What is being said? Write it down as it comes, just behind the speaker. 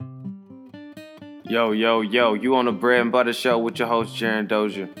Yo, you on the Bread and Butter Show with your host, Jaron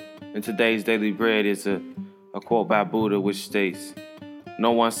Dozier. And today's Daily Bread is a quote by Buddha which states,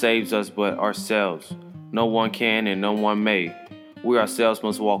 "No one saves us but ourselves. No one can and no one may. We ourselves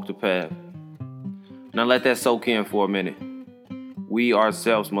must walk the path." Now let that soak in for a minute. We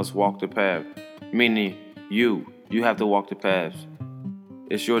ourselves must walk the path. Meaning you have to walk the path.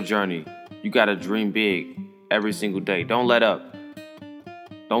 It's your journey. You gotta dream big every single day. Don't let up.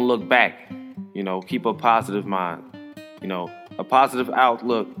 Don't look back. Keep a positive mind. A positive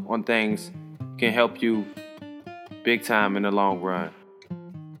outlook on things can help you big time in the long run.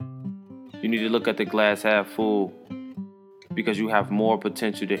 You need to look at the glass half full because you have more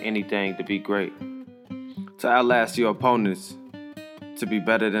potential than anything to be great. To outlast your opponents, to be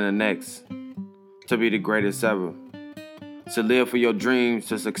better than the next, to be the greatest ever, to live for your dreams,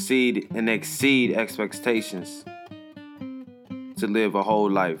 to succeed and exceed expectations, to live a whole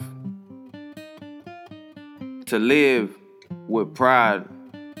life. To live with pride,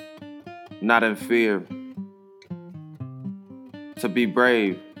 not in fear. To be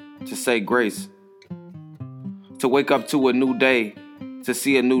brave, to say grace. To wake up to a new day, to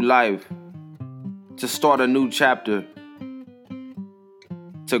see a new life. To start a new chapter.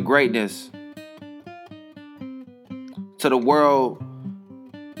 To greatness. To the world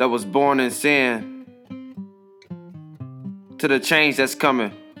that was born in sin. To the change that's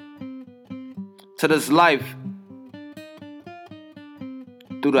coming. To this life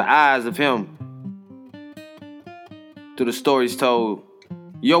through the eyes of him, through the stories told.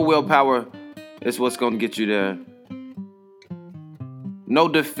 Your willpower is what's going to get you there. No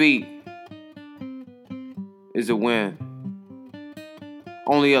defeat is a win.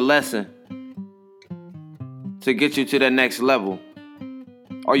 Only a lesson to get you to that next level.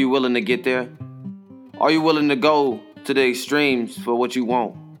 Are you willing to get there? Are you willing to go to the extremes for what you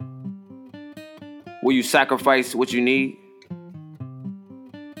want? Will you sacrifice what you need?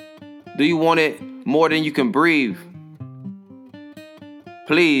 Do you want it more than you can breathe?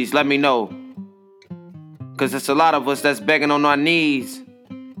 Please let me know. Because there's a lot of us that's begging on our knees,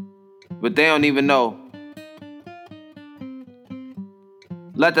 but they don't even know.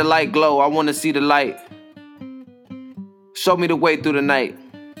 Let the light glow. I want to see the light. Show me the way through the night.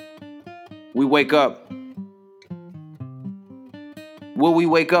 We wake up. Will we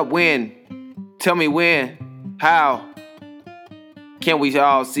wake up when? Tell me when. How? Can we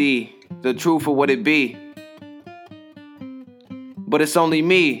all see the truth for what it be? But it's only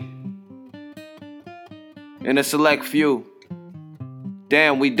me and a select few.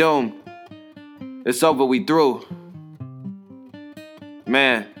 Damn, we doomed. It's over, we through.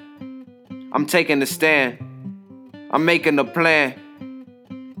 Man, I'm taking the stand. I'm making a plan.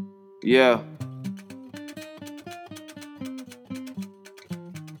 Yeah.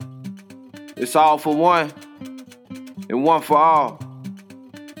 It's all for one and one for all.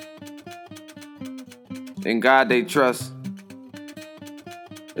 In God they trust.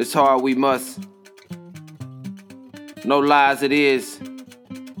 It's hard, we must. No lies it is.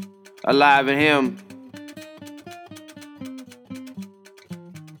 Alive in him.